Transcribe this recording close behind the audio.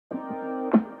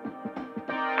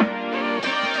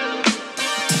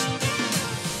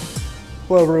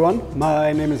Hello everyone,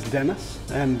 my name is Dennis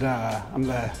and I'm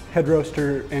the head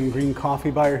roaster and green coffee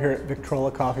buyer here at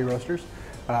Victrola Coffee Roasters.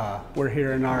 We're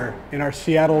here in our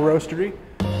Seattle roastery.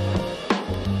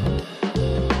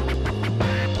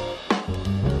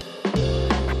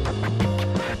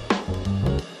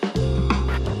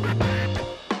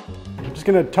 I'm just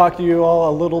going to talk to you all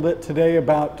a little bit today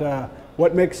about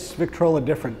what makes Victrola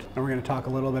different. And we're going to talk a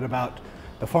little bit about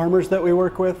the farmers that we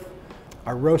work with,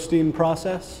 our roasting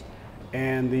process,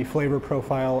 and the flavor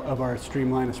profile of our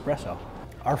streamlined espresso.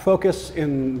 Our focus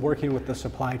in working with the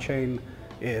supply chain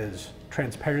is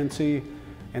transparency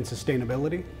and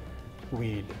sustainability.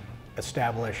 We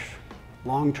establish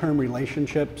long-term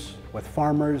relationships with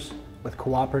farmers, with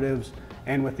cooperatives,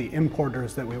 and with the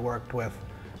importers that we worked with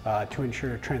to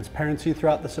ensure transparency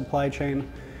throughout the supply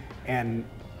chain and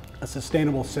a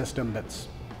sustainable system that's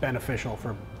beneficial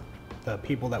for the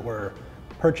people that we're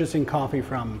purchasing coffee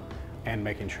from and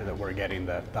making sure that we're getting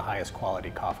the highest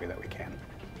quality coffee that we can.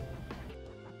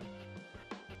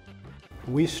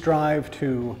 We strive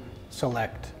to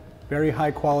select very high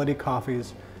quality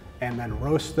coffees and then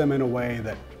roast them in a way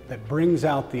that brings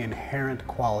out the inherent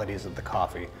qualities of the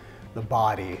coffee, the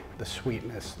body, the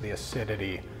sweetness, the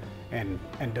acidity, and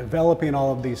developing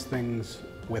all of these things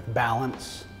with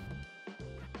balance.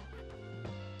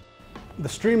 The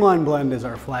Streamline blend is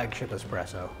our flagship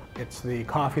espresso. It's the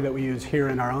coffee that we use here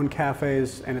in our own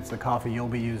cafes, and it's the coffee you'll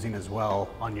be using as well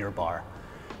on your bar.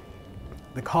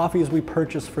 The coffees we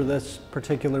purchase for this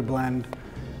particular blend,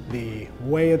 the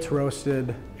way it's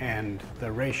roasted and the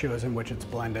ratios in which it's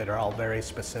blended are all very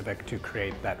specific to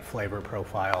create that flavor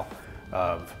profile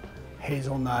of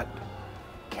hazelnut,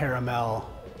 caramel,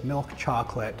 milk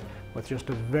chocolate with just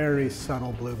a very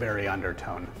subtle blueberry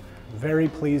undertone. Very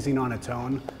pleasing on its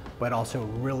own, but also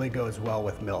really goes well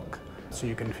with milk. So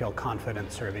you can feel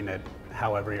confident serving it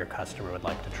however your customer would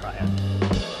like to try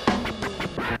it.